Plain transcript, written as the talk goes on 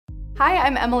Hi,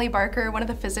 I'm Emily Barker, one of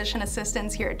the physician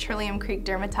assistants here at Trillium Creek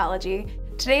Dermatology.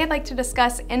 Today I'd like to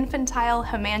discuss infantile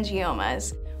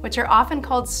hemangiomas, which are often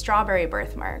called strawberry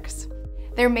birthmarks.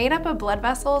 They're made up of blood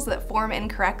vessels that form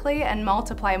incorrectly and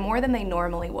multiply more than they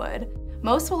normally would.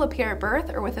 Most will appear at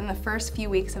birth or within the first few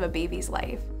weeks of a baby's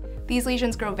life. These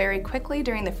lesions grow very quickly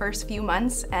during the first few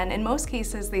months, and in most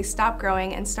cases they stop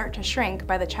growing and start to shrink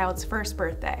by the child's first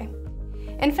birthday.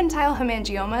 Infantile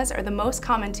hemangiomas are the most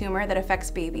common tumor that affects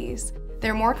babies.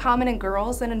 They're more common in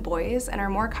girls than in boys and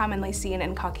are more commonly seen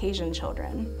in Caucasian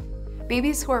children.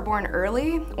 Babies who are born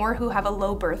early or who have a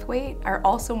low birth weight are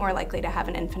also more likely to have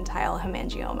an infantile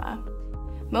hemangioma.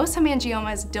 Most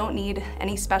hemangiomas don't need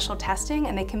any special testing,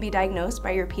 and they can be diagnosed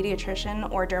by your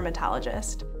pediatrician or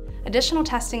dermatologist. Additional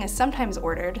testing is sometimes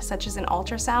ordered, such as an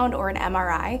ultrasound or an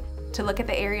MRI, to look at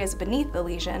the areas beneath the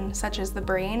lesion, such as the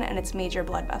brain and its major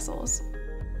blood vessels.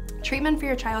 Treatment for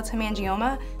your child's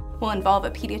hemangioma will involve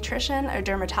a pediatrician, a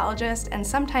dermatologist, and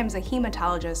sometimes a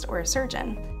hematologist or a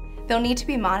surgeon. They'll need to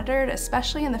be monitored,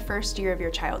 especially in the first year of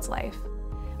your child's life.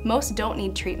 Most don't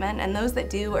need treatment, and those that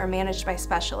do are managed by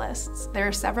specialists. There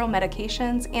are several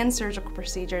medications and surgical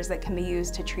procedures that can be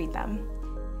used to treat them.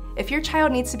 If your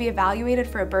child needs to be evaluated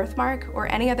for a birthmark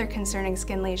or any other concerning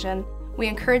skin lesion, we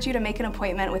encourage you to make an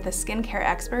appointment with the skincare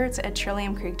experts at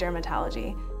Trillium Creek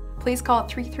Dermatology. Please call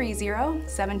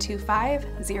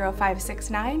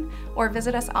 330-725-0569 or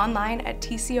visit us online at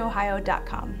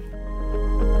tcohio.com.